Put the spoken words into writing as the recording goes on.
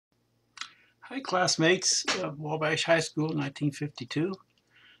Hi, classmates of Wabash High School, 1952.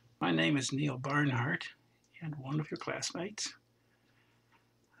 My name is Neil Barnhart, and one of your classmates.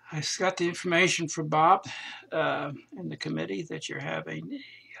 I just got the information from Bob and the committee that you're having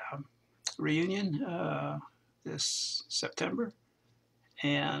a reunion this September,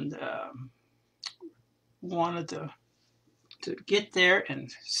 and wanted to get there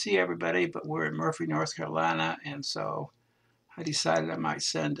and see everybody, but we're in Murphy, North Carolina, and so I decided I might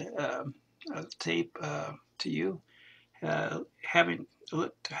send a tape to you, having a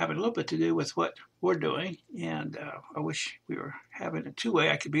little bit to do with what we're doing. And I wish we were having a two-way.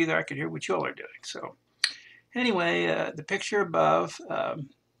 I could be there. I could hear what y'all are doing. So anyway, the picture above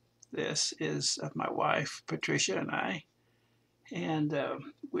this is of my wife, Patricia, and I. And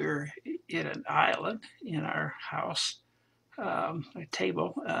we're in an island in our house, a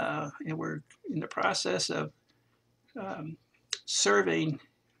table, and we're in the process of serving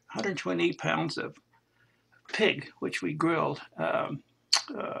 120 pounds of pig, which we grilled on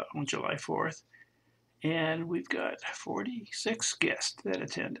July 4th. And we've got 46 guests that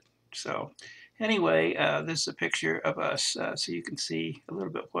attended. So anyway, this is a picture of us so you can see a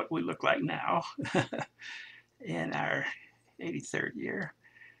little bit what we look like now in our 83rd year.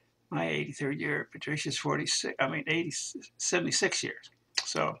 My 83rd year, Patricia's 76 years.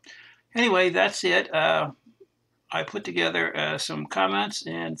 So anyway, that's it. I put together some comments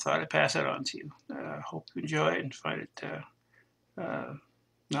and thought I'd pass it on to you. Hope you enjoy it and find it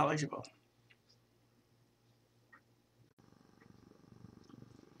knowledgeable.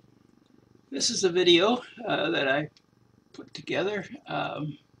 This is a video that I put together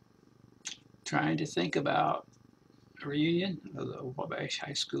trying to think about a reunion of the Wabash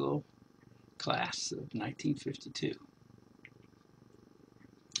High School class of 1952.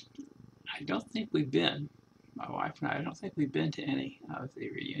 I don't think we've been, my wife and I don't think we've been to any of the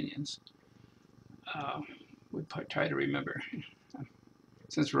reunions. We try to remember.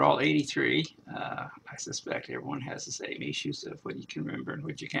 Since we're all 83, I suspect everyone has the same issues of what you can remember and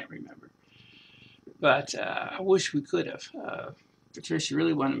what you can't remember. But I wish we could have. Patricia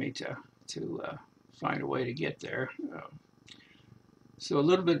really wanted me to find a way to get there. So a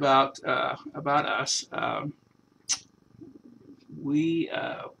little bit about us. We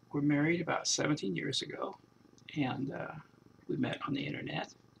were married about 17 years ago, and we met on the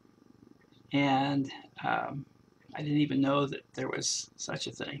internet. And I didn't even know that there was such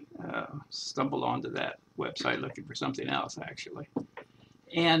a thing. Stumbled onto that website looking for something else, actually.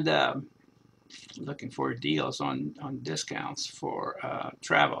 And looking for deals on discounts for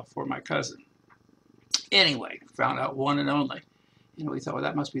travel for my cousin. Anyway, found out one and only. We thought, well,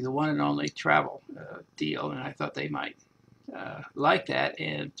 that must be the one and only travel deal. And I thought they might like that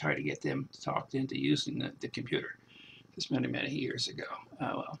and try to get them talked into using the computer. This many, many years ago.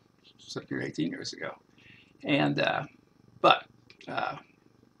 Well, 17 or 18 years ago. And but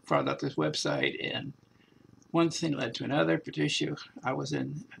found out this website, and one thing led to another. Patricia, I was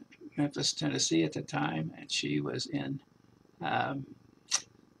in Memphis, Tennessee at the time, and she was in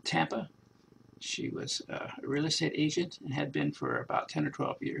Tampa. She was a real estate agent and had been for about 10 or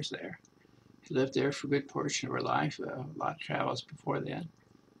 12 years there. She lived there for a good portion of her life, a lot of travels before then.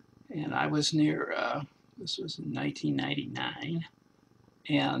 And I was near, this was in 1999,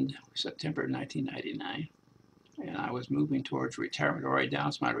 and September 1999. And I was moving towards retirement, or I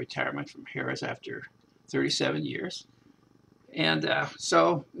announced my retirement from Harris after 37 years. And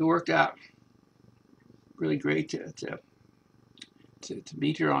so it worked out really great to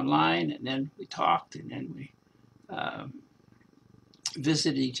meet her online, and then we talked, and then we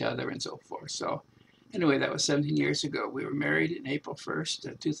visited each other and so forth. So anyway, that was 17 years ago. We were married in April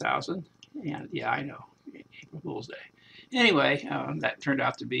 1st, 2000. And yeah, I know, April Fool's Day. Anyway, that turned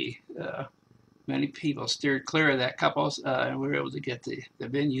out to be many people steered clear of that couples, and we were able to get the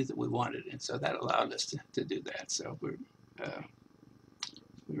venue that we wanted, and so that allowed us to do that. So we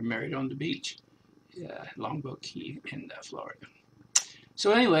were married on the beach, Longboat Key in Florida.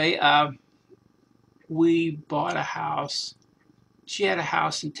 So anyway, we bought a house. She had a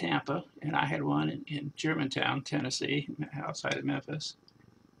house in Tampa, and I had one in Germantown, Tennessee, outside of Memphis.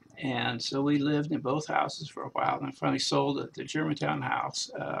 And so we lived in both houses for a while, and I finally sold the Germantown house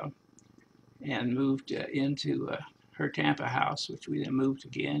and moved into her Tampa house, which we then moved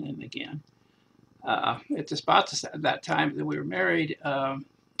again and again. At the spot that time that we were married,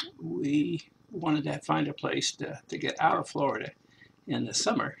 we wanted to find a place to get out of Florida in the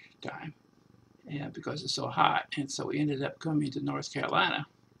summertime, and because it's so hot. And so we ended up coming to North Carolina,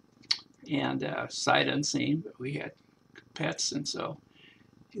 and sight unseen, but we had pets, and so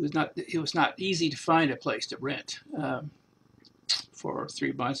it was not easy to find a place to rent. for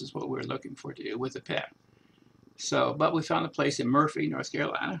 3 months is what we were looking for to do with a pet. So, but we found a place in Murphy, North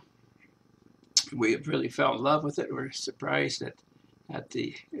Carolina. We really fell in love with it. We're surprised at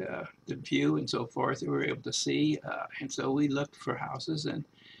the view and so forth that we were able to see. And so we looked for houses and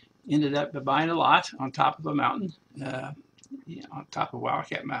ended up buying a lot on top of a mountain, on top of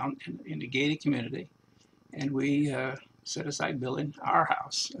Wildcat Mountain in a gated community. And we set aside building our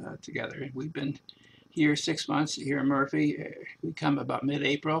house together. And we've been here 6 months here in Murphy. We come about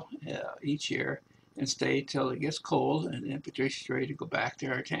mid-April each year and stay till it gets cold, and then Patricia's ready to go back to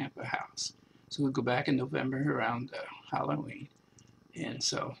our Tampa house. So we go back in November around Halloween. And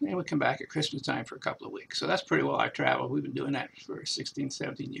so, and we come back at Christmas time for a couple of weeks. So that's pretty well our travel. We've been doing that for 16,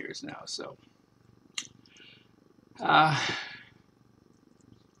 17 years now. So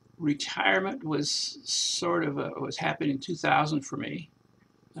retirement was sort of was happening in 2000 for me.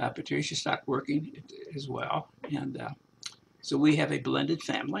 Patricia stopped working as well. And so we have a blended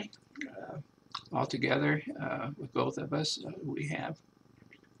family all together with both of us. We have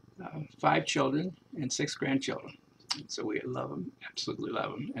 5 children and 6 grandchildren. So we love them, absolutely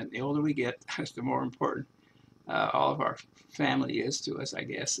love them. And the older we get, the more important all of our family is to us, I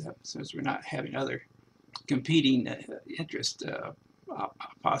guess, since we're not having other competing interest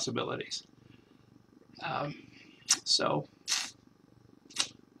possibilities. So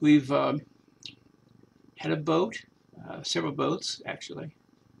we've had a boat, several boats actually.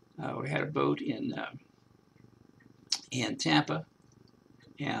 We had a boat in Tampa,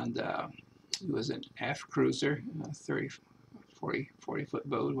 and it was an aft cruiser, 40 foot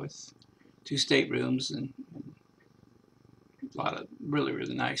boat with 2 staterooms and a lot of really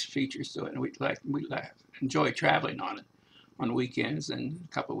nice features to it. And we enjoy traveling on it on weekends, and a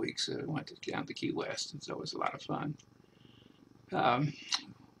couple of weeks went down to Key West, and so it was a lot of fun.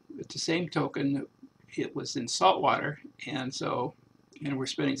 At the same token, it was in saltwater, and we're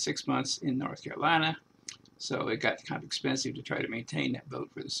spending 6 months in North Carolina. So it got kind of expensive to try to maintain that boat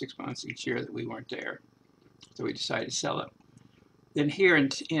for the 6 months each year that we weren't there. So we decided to sell it. Then here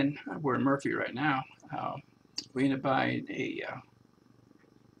we're in Murphy right now. We ended up buying a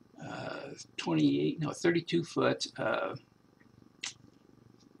 32 foot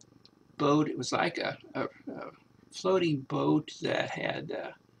boat. It was like a floating boat that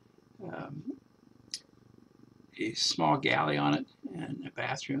had a small galley on it and a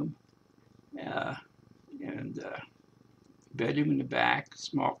bathroom. And bedroom in the back,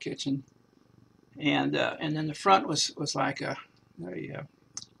 small kitchen, and then the front was like I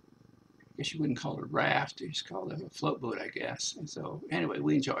guess you wouldn't call it a raft, you just call it a float boat, I guess. And so anyway,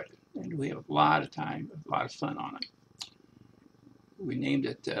 we enjoyed it, and we have a lot of time, a lot of fun on it. We named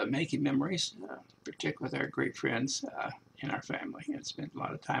it Making Memories, particularly with our great friends in our family, and spent a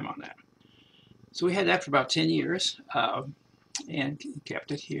lot of time on that. So we had that for about 10 years. And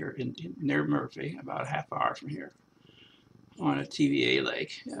kept it here near Murphy, about a half hour from here, on a TVA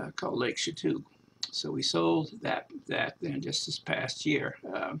lake called Lake Chatuge. So we sold that then just this past year,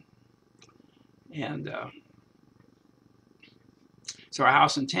 so our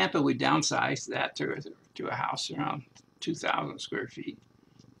house in Tampa, we downsized that to a house around 2,000 square feet,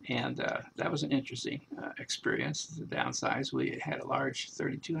 and that was an interesting experience. The downsize, we had a large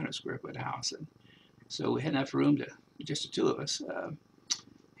 3,200 square foot house, and so we had enough room to just the 2 of us,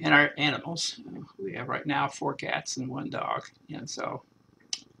 and our animals. We have right now 4 cats and 1 dog, and so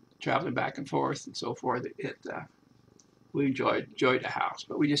traveling back and forth and so forth, we enjoyed the house,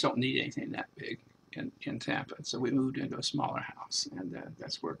 but we just don't need anything that big in Tampa. So we moved into a smaller house, and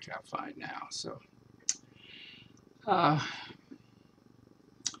that's worked out fine now. So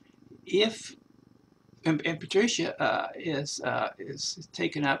and Patricia is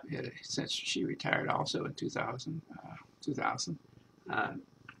taken up since she retired also in 2000.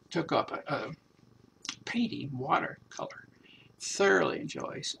 Took up a painting watercolor. Thoroughly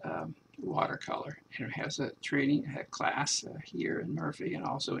enjoys watercolor, and has a class here in Murphy and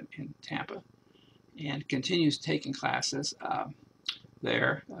also in Tampa, and continues taking classes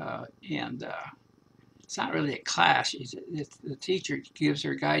there. It's not really a class. The teacher gives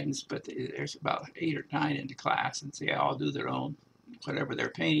her guidance, but there's about 8 or 9 in the class, and so they all do their own, whatever they're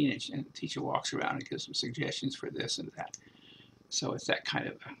painting, and the teacher walks around and gives them suggestions for this and that. So it's that kind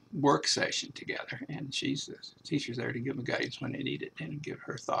of a work session together, and the teacher's there to give them guidance when they need it and give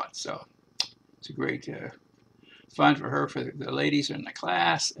her thoughts. So it's a great fun for her, for the ladies in the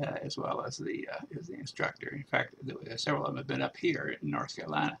class, as well as the instructor. In fact, several of them have been up here in North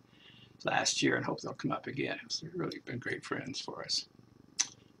Carolina last year, and hope they'll come up again. They've really been great friends for us.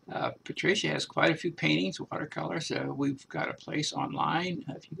 Patricia has quite a few paintings, watercolors. We've got a place online.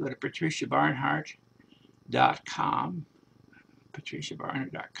 If you go to patriciabarnhart.com,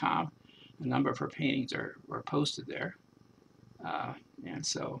 patriciabarnard.com. A number of her paintings are posted there.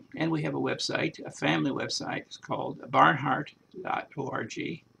 And we have a website, a family website. It's called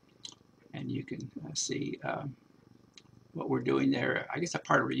barnhart.org. And you can see what we're doing there. I guess a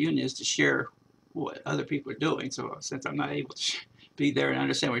part of reunion is to share what other people are doing. So since I'm not able to be there and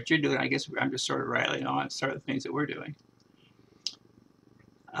understand what you're doing, I guess I'm just sort of rattling on some of the things that we're doing.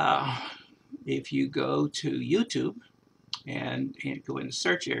 If you go to YouTube and go in the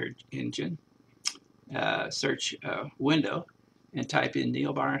search engine, search window, and type in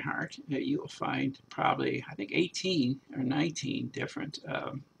Neil Barnhart, you'll find probably, I think, 18 or 19 different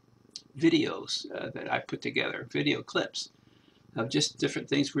videos that I put together, video clips of just different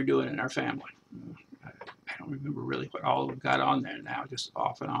things we're doing in our family. I don't remember really what all we've got on there now, just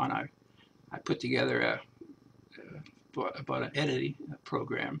off and on. I put together about an editing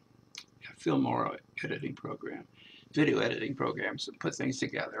program, a film editing program, video editing programs, and put things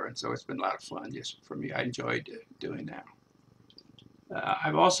together. And so it's been a lot of fun just for me. I enjoyed doing that.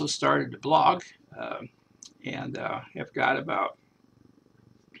 I've also started a blog and have got about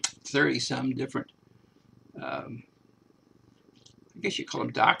 30 some different, I guess you call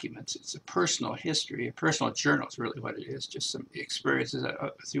them documents. It's a personal history, a personal journal is really what it is, just some experiences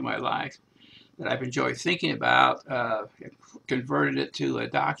through my life that I've enjoyed thinking about. Converted it to a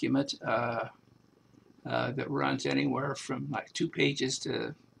document that runs anywhere from like 2 pages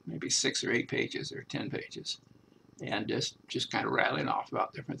to maybe 6 or 8 pages or 10 pages. And just kind of rattling off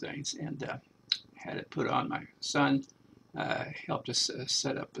about different things, and had it put on. My son helped us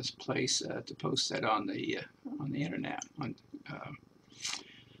set up this place to post that on the internet.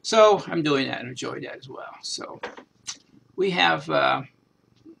 So I'm doing that and enjoy that as well. So we have my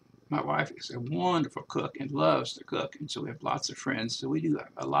wife is a wonderful cook and loves to cook, and so we have lots of friends. So we do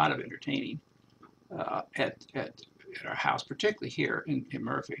a lot of entertaining at our house, particularly here in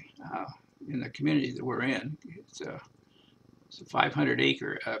Murphy. In the community that we're in. It's a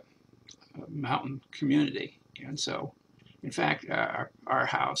 500-acre mountain community. And so, in fact, our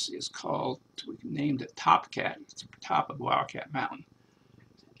house is called, we named it Top Cat. It's the top of Wildcat Mountain.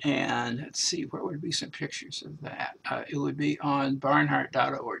 And let's see, where would be some pictures of that? It would be on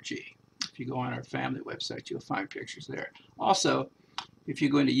barnhart.org. If you go on our family website, you'll find pictures there. Also, if you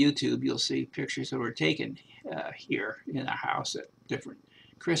go into YouTube, you'll see pictures that were taken here in our house at different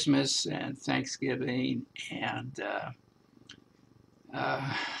Christmas and Thanksgiving and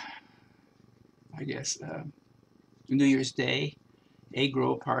I guess New Year's Day, egg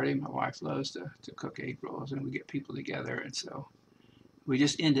roll party. My wife loves to cook egg rolls, and we get people together. And so we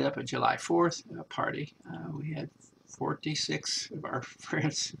just ended up a July 4th party. We had 46 of our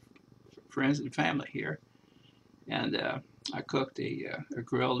friends and family here, and I cooked a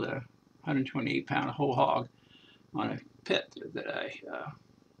grilled 128-pound whole hog on a pit that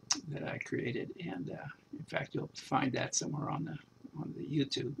I created, and in fact you'll find that somewhere on the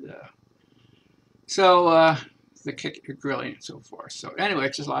YouTube. The grilling and so forth. So anyway,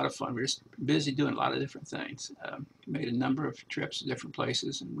 it's just a lot of fun. We're just busy doing a lot of different things. Made a number of trips to different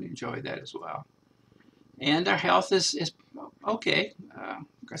places, and we enjoyed that as well. And our health is okay.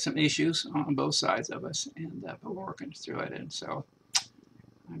 Got some issues on both sides of us, and but we're working through it. And so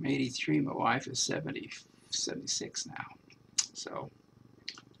I'm 83. My wife is 76 now. So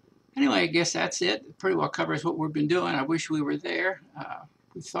anyway, I guess that's it. It pretty well covers what we've been doing. I wish we were there.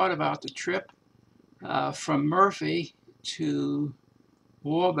 We thought about the trip from Murphy to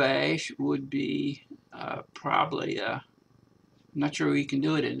Wabash would be probably, I'm not sure we can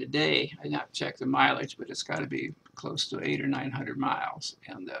do it in a day. I did not check the mileage, but it's got to be close to 800 or 900 miles.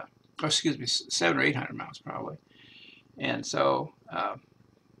 And, or excuse me, 700 or 800 miles probably. And so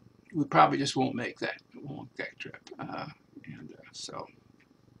we probably just won't make that trip. So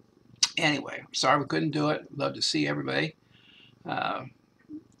anyway, I'm sorry we couldn't do it. Love to see everybody.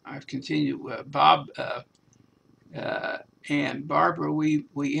 I've continued. Bob and Barbara, we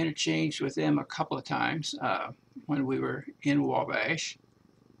interchanged with them a couple of times when we were in Wabash,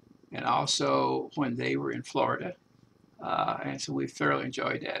 and also when they were in Florida. And so we thoroughly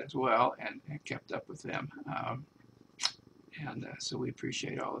enjoyed that as well, and kept up with them. So we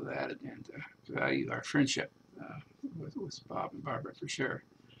appreciate all of that, and value our friendship with Bob and Barbara for sure.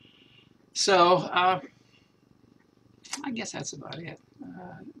 So I guess that's about it.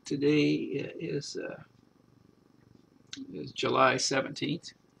 Today is July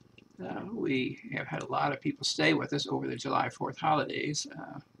 17th. We have had a lot of people stay with us over the July 4th holidays.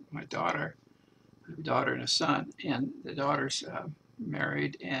 My daughter, and a son, and the daughter's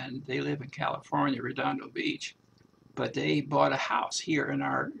married, and they live in California, Redondo Beach. But they bought a house here in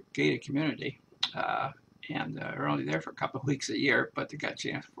our gated community, and are only there for a couple of weeks a year, but they got a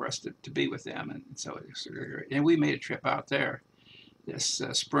chance for us to be with them, and so it was great. And we made a trip out there this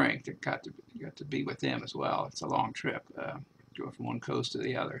spring to got to be with them as well. It's a long trip, go from one coast to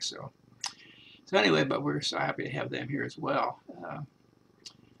the other. So anyway, but we're so happy to have them here as well.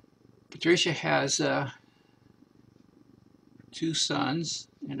 Patricia has 2 sons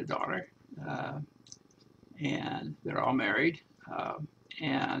and a daughter, and they're all married,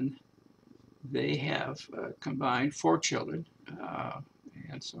 and they have combined 4 children,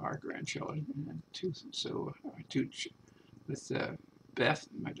 and so our grandchildren, and two with Beth,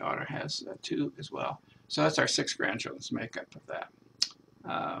 my daughter, has 2 as well. So that's our 6 grandchildren's makeup of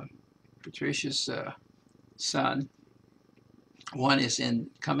that. Patricia's son, one is in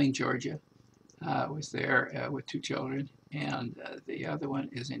Cumming, Georgia, was there with 2 children, and the other one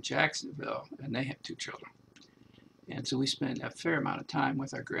is in Jacksonville, and they have 2 children. And so we spend a fair amount of time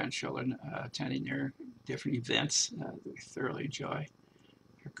with our grandchildren, attending their different events that we thoroughly enjoy.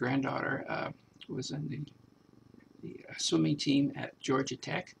 Our granddaughter was in the swimming team at Georgia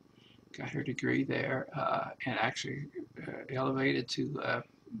Tech, got her degree there, and actually elevated to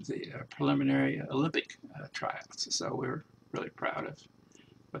the preliminary Olympic trials. So we're really proud of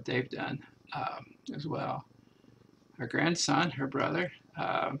what they've done as well. Our grandson, her brother,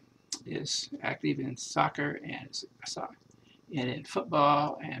 is active in soccer and in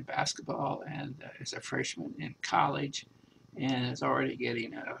football and basketball, and is a freshman in college, and is already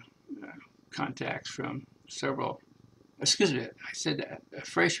getting contacts from several. Excuse me, I said a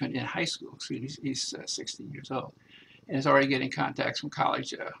freshman in high school. Excuse me, he's 16 years old, and is already getting contacts from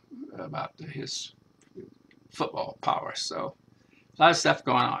college about his football powers. So a lot of stuff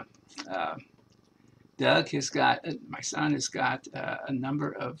going on. Doug has got, my son has got a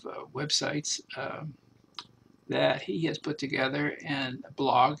number of websites that he has put together, and a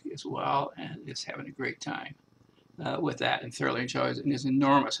blog as well, and is having a great time with that, and thoroughly enjoys it, and is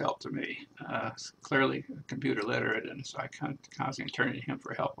enormous help to me. Clearly computer literate, and so I constantly turn to him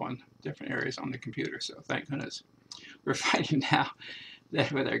for help on different areas on the computer. So thank goodness. We're finding now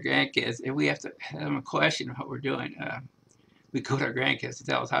that with our grandkids, if we have to have them a question of what we're doing, we go to our grandkids to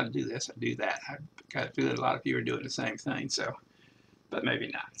tell us how to do this or do that. I've got a feeling a lot of you are doing the same thing, so, but maybe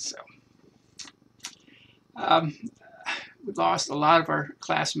not. So we've lost a lot of our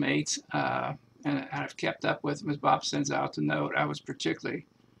classmates, and I've kept up with them as Bob sends out the note. I was particularly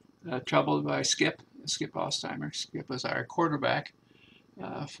troubled by Skip Alzheimer. Skip was our quarterback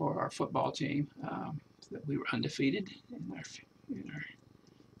for our football team. That we were undefeated in our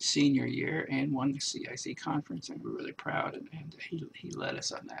senior year and won the CIC conference, and we're really proud, and he led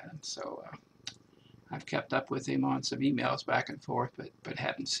us on that. And so I've kept up with him on some emails back and forth, but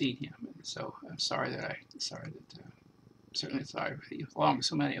haven't seen him. And so I'm sorry that certainly sorry for you, along with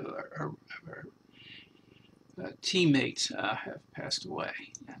so many of our teammates have passed away.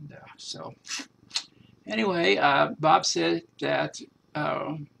 And so anyway, Bob said that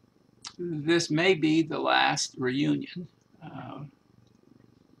this may be the last reunion.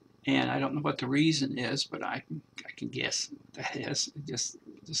 And I don't know what the reason is, but I can guess what that is. Just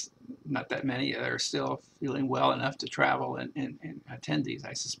not that many that are still feeling well enough to travel, and attendees,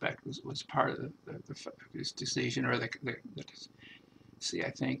 I suspect, was part of this decision, or see, I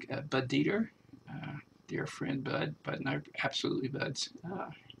think Bud Dieter, dear friend Bud and I absolutely Buds.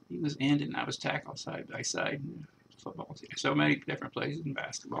 He was end and I was tackle side by side in football team. So many different places in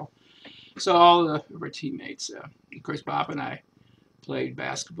basketball. So all of our teammates, of course, Bob and I played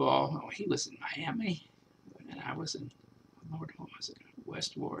basketball. Oh, he was in Miami, and I was in, what was it,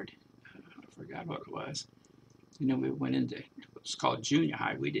 West Ward. I forgot what it was. You know, we went into what's called junior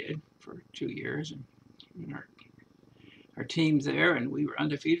high. We did for 2 years, and our teams there, and we were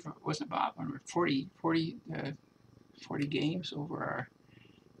undefeated. Wasn't Bob? 40 games over our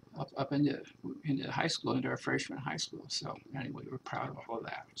up into high school, into our freshman high school. So anyway, we're proud of all of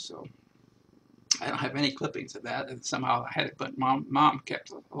that. So I don't have any clippings of that, and somehow I had it, but mom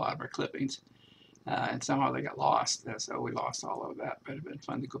kept a lot of our clippings, and somehow they got lost, so we lost all of that, but it'd been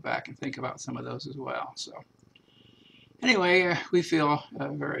fun to go back and think about some of those as well. So anyway, we feel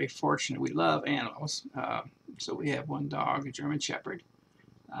very fortunate. We love animals, so we have one dog, a German Shepherd,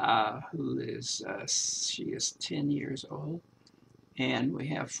 who is, she is 10 years old, and we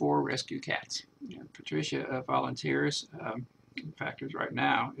have 4 rescue cats. Patricia volunteers. In fact, right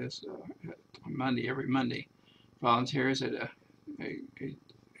now is on Monday, every Monday, volunteers at a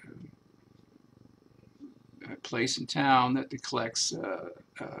place in town that collects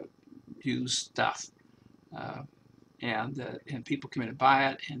used stuff, and people come in and buy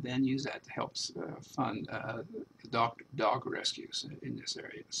it, and then use that to help fund the dog rescues in this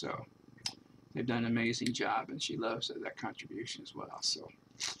area. So they've done an amazing job, and she loves that contribution as well. So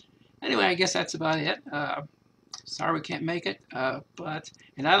anyway, I guess that's about it. Sorry we can't make it,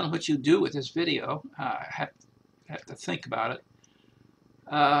 and I don't know what you do with this video. I have to think about it.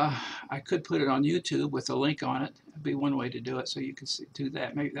 I could put it on YouTube with a link on it. It'd be one way to do it, so you can do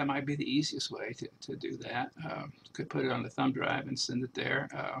that. Maybe that might be the easiest way to do that. Could put it on the thumb drive and send it there.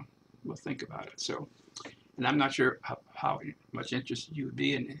 We'll think about it. So, and I'm not sure how much interest you would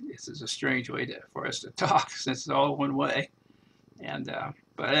be in. This is a strange way for us to talk since it's all one way. And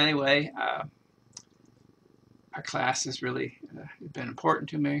but anyway, our class has really been important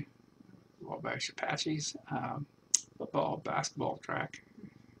to me. Wabash Apaches, football, basketball, track.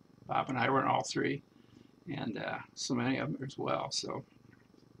 Bob and I were in all three, and so many of them as well. So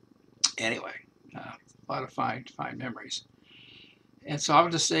anyway, a lot of fine memories. And so I'll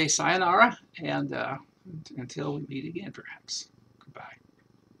just say sayonara, and until we meet again, perhaps. Goodbye.